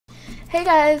Hey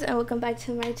guys, and welcome back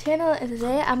to my channel. And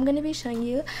today I'm going to be showing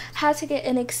you how to get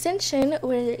an extension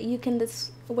where you can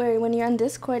where when you're on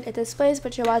Discord it displays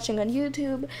but you're watching on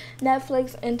YouTube,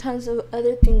 Netflix, and tons of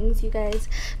other things, you guys.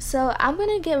 So I'm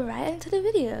going to get right into the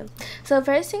video. So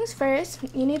first things first,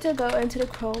 you need to go into the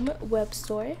Chrome web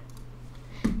store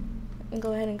and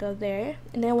go ahead and go there.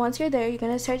 And then once you're there, you're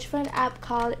going to search for an app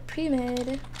called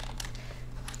Pre-Med.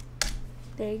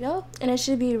 There you go, and it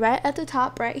should be right at the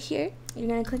top right here. You're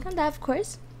gonna click on that, of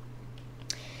course.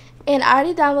 And I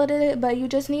already downloaded it, but you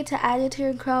just need to add it to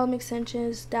your Chrome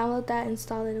extensions, download that,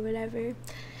 install it, or whatever.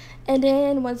 And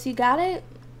then once you got it,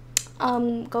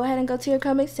 go ahead and go to your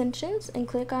Chrome extensions and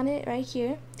click on it right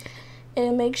here.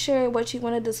 And make sure what you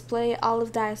want to display, all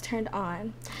of that is turned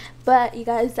on. But you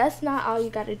guys, that's not all you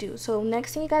gotta do. So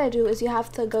next thing you gotta do is you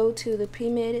have to go to the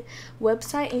Pre-Med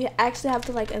website, and you actually have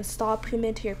to like install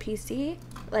Pre-Med to your PC,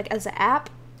 like as an app.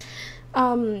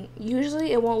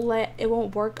 Usually it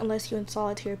won't work unless you install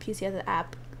it to your PC as an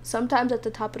app. Sometimes at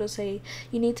the top it'll say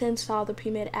you need to install the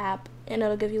Pre-Med app, and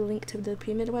it'll give you a link to the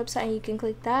Pre-Med website, and you can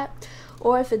click that.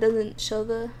 Or if it doesn't show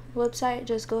the website,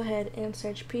 just go ahead and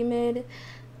search Pre-Med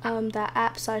that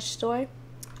app/store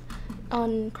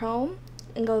on Chrome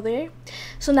and go there.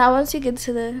 So now once you get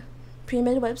to the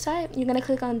Pre-Med website, you're gonna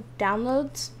click on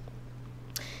downloads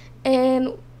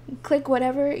and click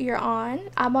whatever you're on.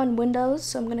 I'm on Windows,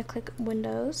 so I'm gonna click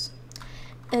Windows,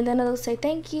 and then it'll say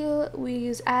thank you, we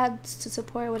use ads to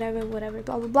support whatever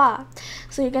blah blah blah.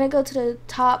 So you're gonna go to the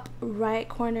top right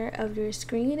corner of your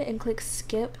screen and click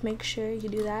skip. Make sure you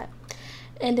do that,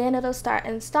 and then it'll start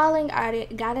installing. I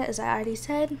already got it, as I already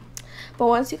said. But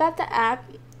once you got the app,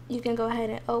 you can go ahead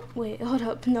and hold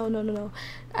up, no,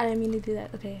 I didn't mean to do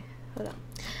that. Okay, hold up.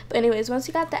 But anyways, once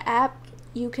you got the app,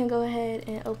 you can go ahead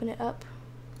and open it up.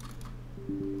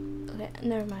 Okay,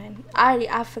 never mind,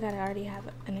 I forgot I already have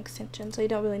an extension, so you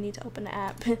don't really need to open the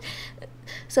app.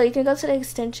 So you can go to the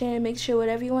extension and make sure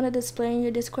whatever you want to display in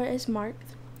your Discord is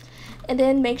marked, and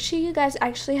then make sure you guys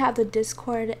actually have the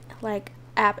Discord like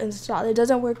app installed. It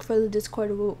doesn't work for the Discord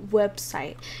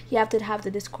website. You have to have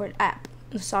the Discord app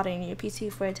installed in your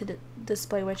PC for it to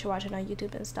display what you're watching on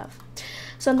YouTube and stuff.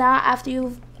 So now after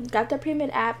you've got the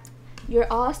Pre-Med app,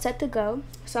 you're all set to go.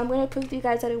 So I'm going to prove to you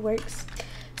guys that it works.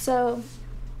 So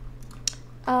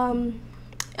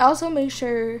also make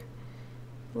sure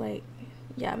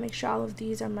make sure all of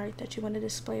these are marked that you want to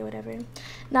display or whatever.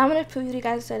 Now I'm going to prove to you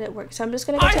guys that it works. So I'm just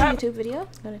going to go to a YouTube video.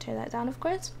 I'm going to turn that down, of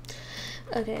course.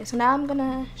 Okay, so now I'm going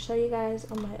to show you guys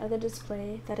on my other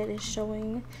display that it is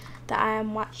showing that I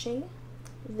am watching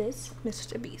this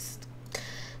Mr. Beast.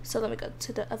 So let me go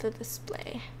to the other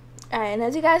display. Alright, and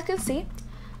as you guys can see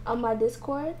on my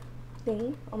Discord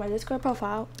thing, on my Discord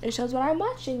profile, it shows what I'm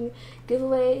watching.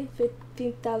 Giveaway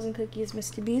 15,000 cookies,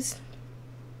 Mr. Beast.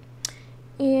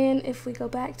 And if we go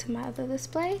back to my other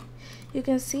display, you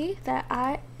can see that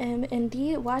I am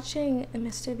indeed watching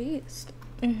Mr. Beast.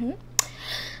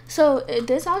 So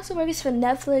this also works for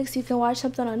Netflix. You can watch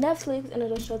something on Netflix and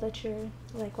it'll show that you're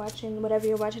like watching whatever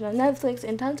you're watching on Netflix,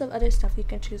 and tons of other stuff you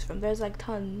can choose from. There's like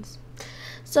tons.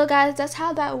 So guys, that's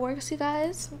how that works, you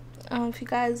guys. If you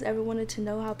guys ever wanted to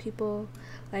know how people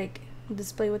like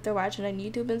display what they're watching on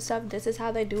YouTube and stuff, this is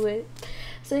how they do it.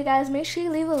 So you guys, make sure you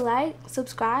leave a like,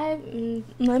 subscribe, and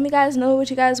let me guys know what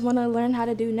you guys want to learn how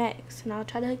to do next, and I'll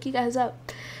try to hook you guys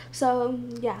up. So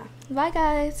yeah, bye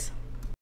guys.